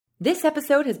This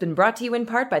episode has been brought to you in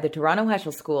part by the Toronto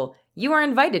Heschel School. You are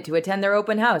invited to attend their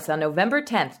open house on November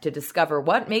 10th to discover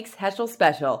what makes Heschel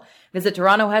special. Visit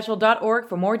torontoheschel.org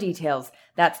for more details.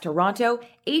 That's Toronto,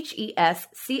 HESCHEL.org.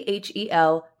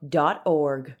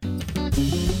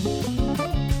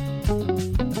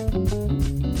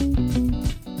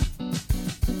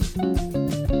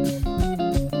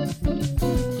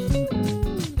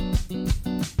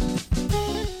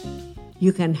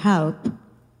 You can help.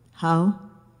 How?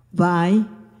 Why?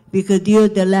 Because you're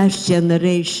the last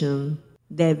generation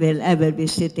that will ever be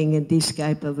sitting in this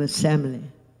type of assembly.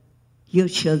 Your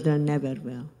children never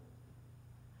will.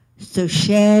 So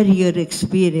share your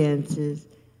experiences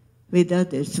with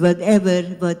others.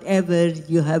 Whatever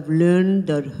you have learned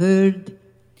or heard,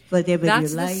 whatever you like.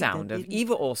 That's the sound of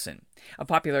Eva Olsson, a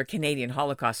popular Canadian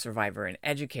Holocaust survivor and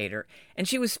educator, and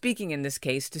she was speaking in this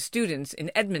case to students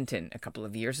in Edmonton a couple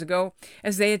of years ago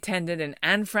as they attended an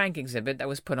Anne Frank exhibit that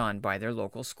was put on by their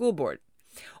local school board.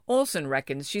 Olsson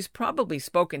reckons she's probably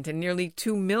spoken to nearly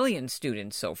 2 million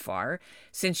students so far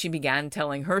since she began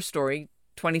telling her story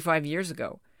 25 years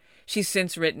ago. She's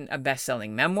since written a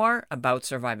best-selling memoir about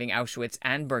surviving Auschwitz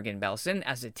and Bergen-Belsen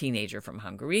as a teenager from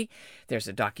Hungary. There's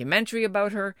a documentary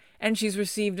about her, and she's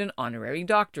received an honorary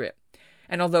doctorate.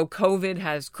 And although COVID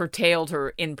has curtailed her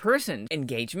in-person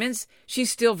engagements,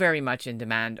 she's still very much in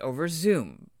demand over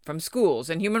Zoom from schools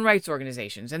and human rights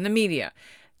organizations and the media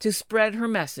to spread her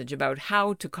message about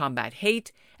how to combat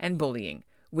hate and bullying,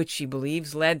 which she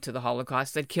believes led to the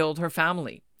Holocaust that killed her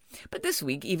family. But this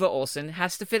week, Eva Olsson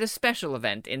has to fit a special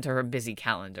event into her busy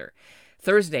calendar.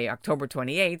 Thursday, October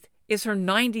 28th, is her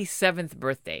 97th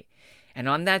birthday. And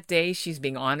on that day, she's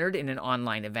being honored in an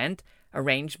online event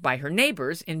arranged by her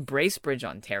neighbors in Bracebridge,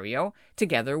 Ontario,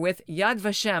 together with Yad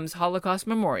Vashem's Holocaust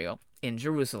Memorial in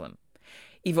Jerusalem.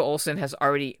 Eva Olsson has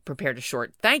already prepared a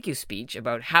short thank you speech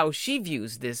about how she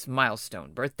views this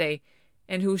milestone birthday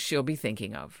and who she'll be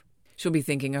thinking of. She'll be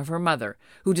thinking of her mother,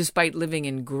 who, despite living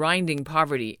in grinding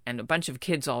poverty and a bunch of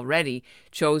kids already,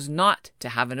 chose not to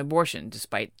have an abortion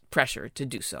despite pressure to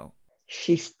do so.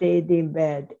 She stayed in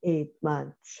bed 8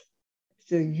 months,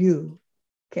 so you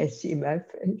can see my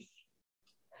face.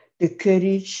 The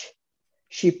courage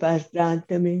she passed down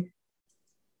to me,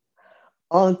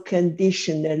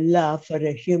 unconditional love for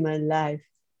a human life,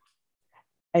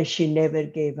 and she never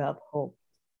gave up hope.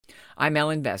 I'm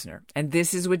Ellen Besner, and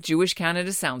this is what Jewish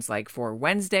Canada sounds like for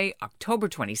Wednesday, October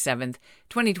 27th,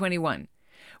 2021.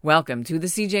 Welcome to the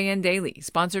CJN Daily,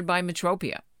 sponsored by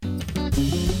Metropia.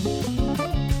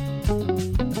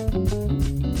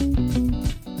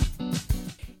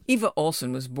 Eva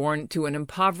Olsson was born to an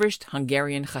impoverished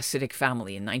Hungarian Hasidic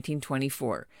family in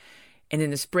 1924, and in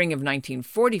the spring of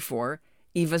 1944,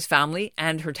 Eva's family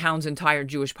and her town's entire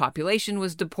Jewish population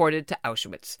was deported to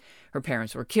Auschwitz. Her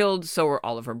parents were killed, so were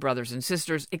all of her brothers and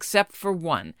sisters, except for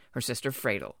one, her sister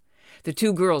Friedel. The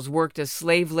two girls worked as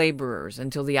slave laborers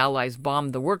until the Allies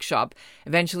bombed the workshop.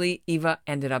 Eventually, Eva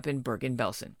ended up in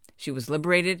Bergen-Belsen. She was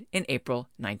liberated in April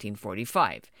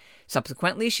 1945.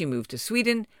 Subsequently, she moved to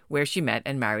Sweden, where she met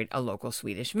and married a local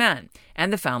Swedish man,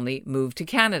 and the family moved to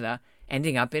Canada,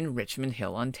 ending up in Richmond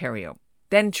Hill, Ontario.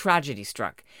 Then tragedy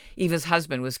struck. Eva's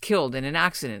husband was killed in an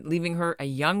accident, leaving her a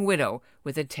young widow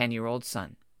with a 10-year-old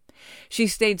son. She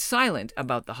stayed silent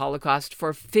about the Holocaust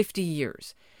for 50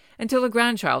 years, until a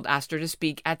grandchild asked her to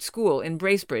speak at school in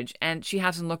Bracebridge, and she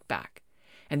hasn't looked back.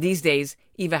 And these days,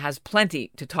 Eva has plenty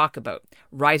to talk about: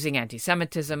 rising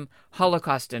anti-Semitism,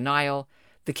 Holocaust denial,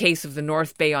 the case of the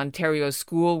North Bay, Ontario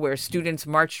school where students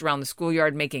marched around the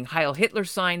schoolyard making Heil Hitler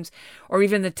signs, or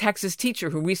even the Texas teacher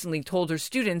who recently told her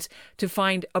students to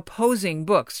find opposing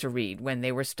books to read when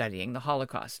they were studying the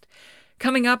Holocaust.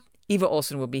 Coming up, Eva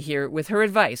Olsson will be here with her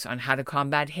advice on how to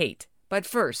combat hate. But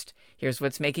first, here's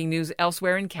what's making news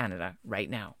elsewhere in Canada right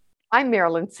now. I'm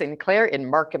Marilyn Sinclair in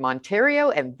Markham, Ontario,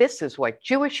 and this is what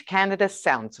Jewish Canada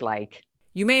sounds like.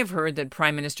 You may have heard that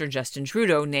Prime Minister Justin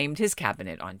Trudeau named his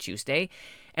cabinet on Tuesday,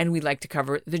 and we'd like to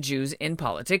cover the Jews in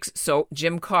politics, so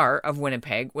Jim Carr of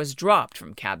Winnipeg was dropped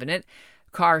from cabinet.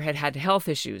 Carr had had health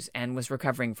issues and was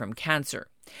recovering from cancer.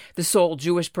 The sole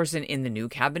Jewish person in the new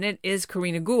cabinet is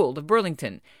Karina Gould of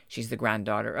Burlington. She's the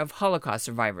granddaughter of Holocaust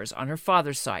survivors on her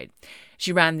father's side.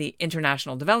 She ran the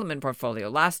international development portfolio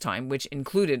last time, which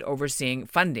included overseeing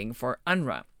funding for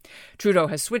UNRWA. Trudeau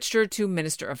has switched her to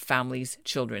Minister of Families,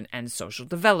 Children and Social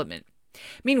Development.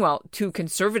 Meanwhile, two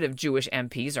conservative Jewish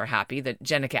MPs are happy that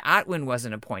Jenica Atwin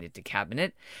wasn't appointed to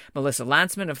cabinet. Melissa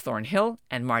Lantzman of Thornhill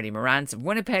and Marty Morantz of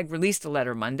Winnipeg released a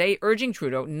letter Monday urging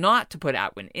Trudeau not to put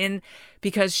Atwin in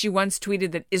because she once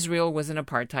tweeted that Israel was an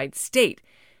apartheid state.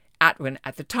 Atwin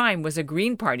at the time was a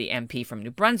Green Party MP from New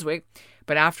Brunswick,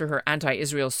 but after her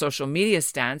anti-Israel social media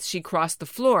stance, she crossed the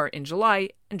floor in July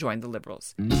and joined the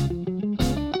Liberals.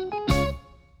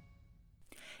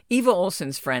 Eva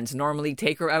Olsson's friends normally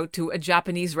take her out to a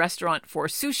Japanese restaurant for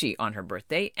sushi on her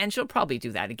birthday, and she'll probably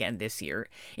do that again this year,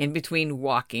 in between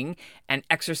walking and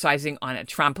exercising on a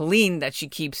trampoline that she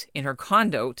keeps in her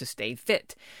condo to stay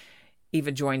fit.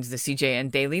 Eva joins the CJN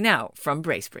Daily now from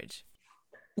Bracebridge.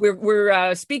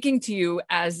 We're speaking to you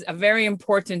as a very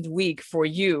important week for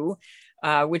you,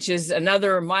 which is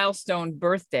another milestone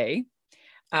birthday.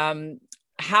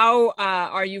 How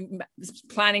are you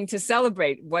planning to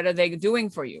celebrate? What are they doing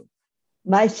for you?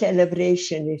 My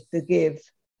celebration is to give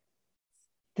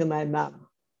to my mom.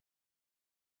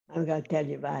 I'm going to tell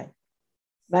you why.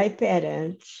 My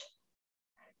parents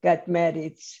got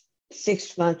married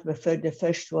 6 months before the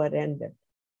first war ended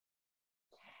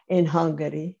in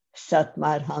Hungary,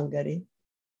 Szatmár, Hungary.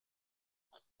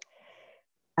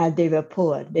 And they were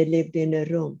poor. They lived in a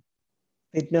room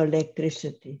with no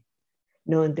electricity,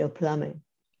 no indoor plumbing.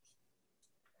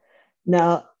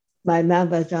 Now, my mom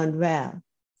was unwell.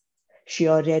 She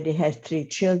already had 3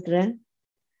 children.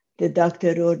 The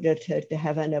doctor ordered her to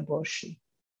have an abortion.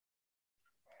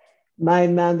 My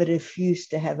mom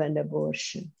refused to have an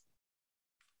abortion.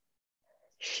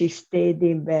 She stayed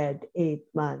in bed 8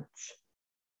 months.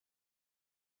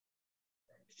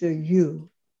 So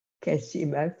you can see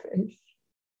my face.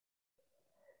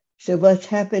 So what's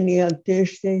happening on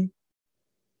Thursday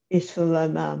is for my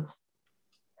mom.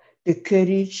 The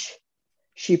courage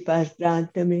she passed down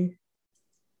to me,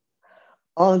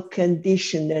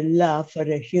 unconditional love for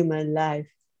a human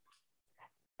life,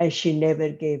 and she never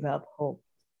gave up hope.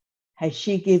 Has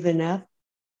she given up?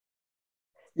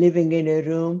 Living in a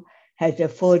room, has a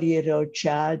 4-year-old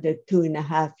child, a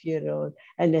 2.5-year-old,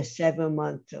 and a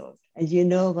 7-month-old. And you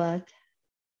know what?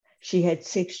 She had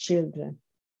 6 children.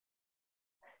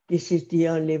 This is the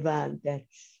only one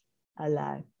that's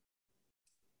alive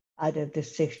out of the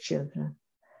 6 children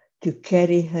to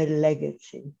carry her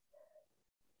legacy.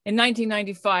 In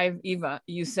 1995, Eva,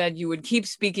 you said you would keep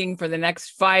speaking for the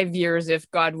next 5 years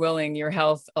if, God willing, your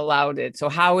health allowed it. So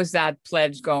how is that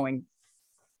pledge going?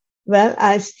 Well,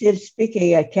 I'm still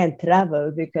speaking. I can't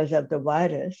travel because of the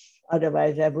virus.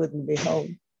 Otherwise, I wouldn't be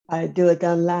home. I do it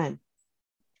online.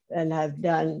 And I've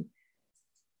done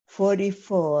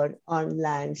 44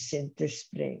 online since the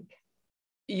spring.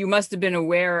 You must have been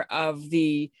aware of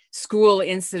the school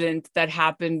incident that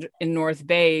happened in North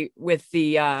Bay with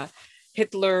the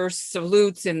Hitler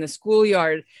salutes in the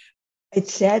schoolyard. It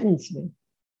saddens me.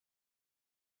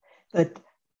 But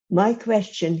my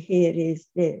question here is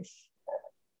this.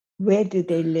 Where do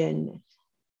they learn it?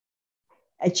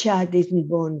 A child isn't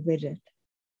born with it.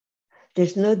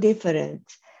 There's no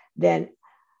difference than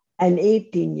an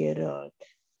 18-year-old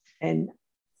in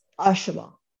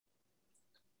Oshawa,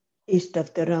 east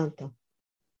of Toronto,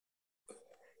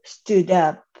 stood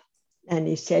up and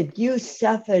he said, "You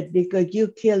suffered because you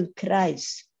killed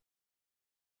Christ."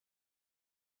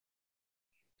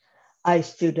 I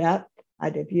stood up,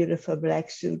 had a beautiful black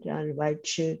suit and white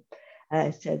shirt, and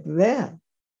I said, "Well,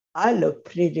 I look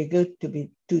pretty good to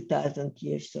be 2,000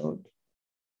 years old."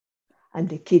 And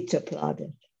the kids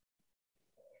applauded.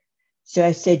 So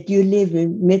I said, "You live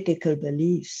in mythical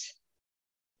beliefs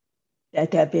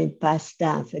that have been passed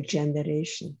down for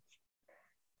generations.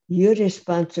 Your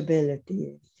responsibility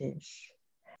is this.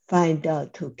 Find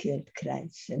out who killed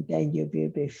Christ, and then you will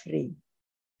be free.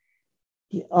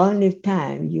 The only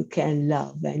time you can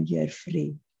love when you're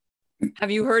free."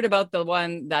 Have you heard about the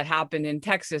one that happened in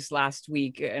Texas last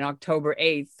week, on October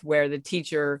 8th, where the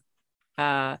teacher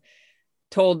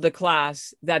told the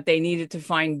class that they needed to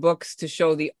find books to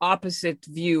show the opposite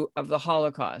view of the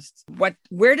Holocaust?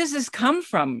 Where does this come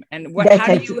from? And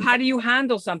how do you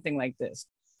handle something like this?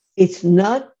 It's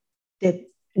not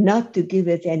to give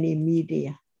it any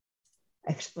media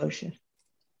exposure,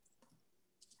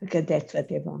 because that's what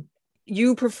they want.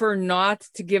 You prefer not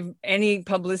to give any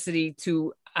publicity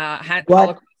to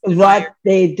what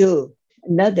they do.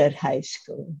 Another high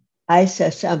school, I saw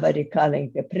somebody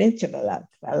calling the principal out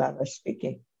while I was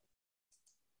speaking,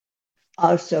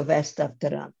 also west of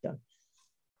Toronto.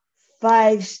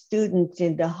 5 students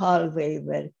in the hallway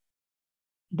were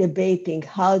debating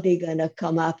how they're going to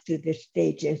come up to the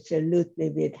stage and salute me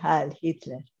with Heil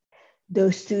Hitler.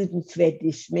 Those students were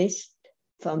dismissed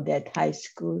from that high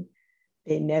school.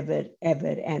 They never,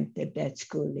 ever entered that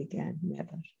school again,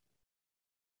 never.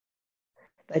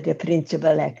 But the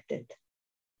principal acted.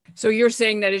 So you're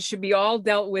saying that it should be all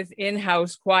dealt with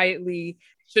in-house quietly,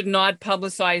 should not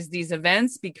publicize these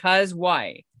events, because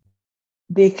why?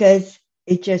 Because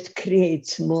it just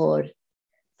creates more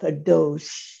for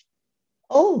those.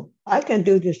 Oh, I can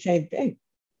do the same thing.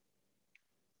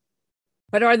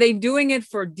 But are they doing it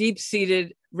for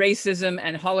deep-seated racism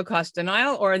and Holocaust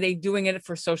denial, or are they doing it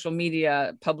for social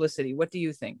media publicity? What do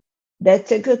you think?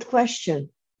 That's a good question.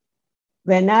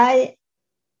 When I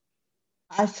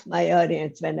asked my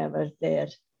audience when I was there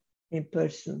in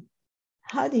person,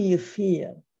 how do you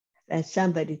feel when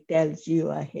somebody tells you,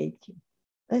 I hate you?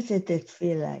 What does it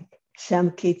feel like?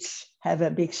 Some kids have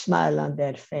a big smile on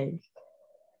their face.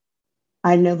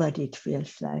 I know what it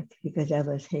feels like because I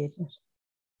was hated.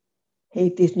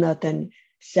 Hate is not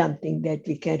something that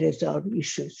we can resolve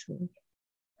issues with,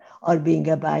 or being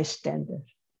a bystander.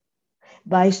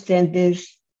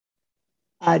 Bystanders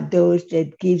are those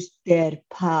that gives their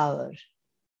power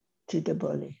to the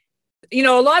bully. You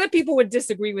know, a lot of people would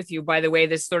disagree with you, by the way,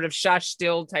 this sort of shush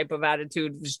still type of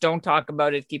attitude. Just don't talk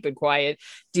about it, keep it quiet,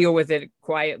 deal with it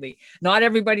quietly. Not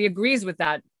everybody agrees with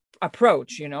that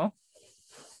approach, you know.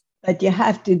 But you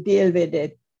have to deal with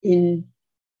it in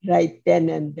right then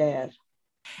and there.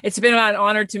 It's been an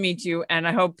honor to meet you, and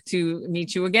I hope to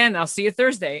meet you again. I'll see you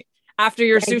Thursday after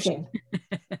your sushi.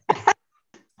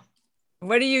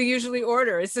 What do you usually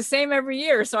order? It's the same every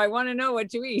year, so I want to know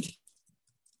what you eat.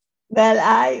 Well,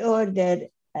 I ordered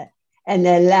an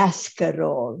Alaska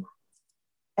roll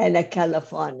and a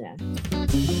California.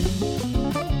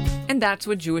 And that's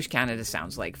what Jewish Canada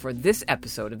sounds like for this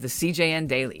episode of the CJN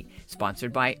Daily,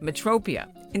 sponsored by Metropia,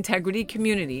 Integrity,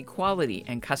 Community, Quality,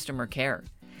 and Customer Care.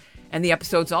 And the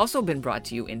episode's also been brought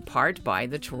to you in part by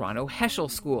the Toronto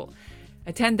Heschel School.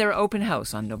 Attend their open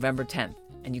house on November 10th,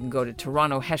 and you can go to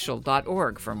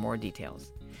torontoheschel.org for more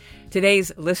details.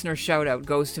 Today's listener shout-out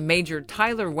goes to Major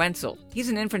Tyler Wenzel. He's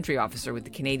an infantry officer with the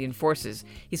Canadian Forces.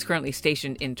 He's currently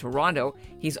stationed in Toronto.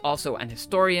 He's also an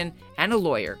historian and a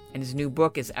lawyer, and his new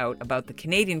book is out about the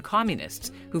Canadian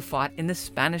communists who fought in the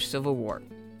Spanish Civil War.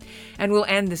 And we'll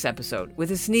end this episode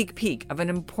with a sneak peek of an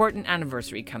important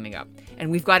anniversary coming up. And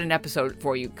we've got an episode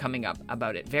for you coming up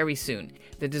about it very soon.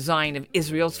 The design of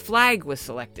Israel's flag was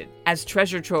selected. As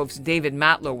Treasure Trove's David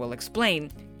Matlow will explain,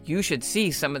 you should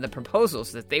see some of the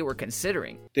proposals that they were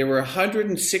considering. There were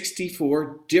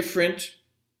 164 different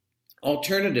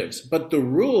alternatives, but the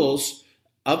rules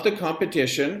of the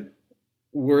competition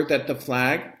were that the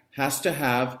flag has to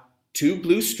have 2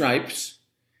 blue stripes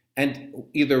and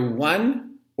either 1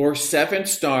 or 7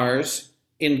 stars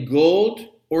in gold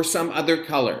or some other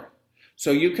color.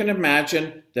 So you can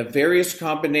imagine the various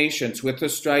combinations with the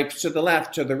stripes to the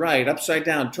left, to the right, upside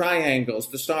down, triangles,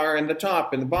 the star in the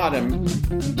top and the bottom.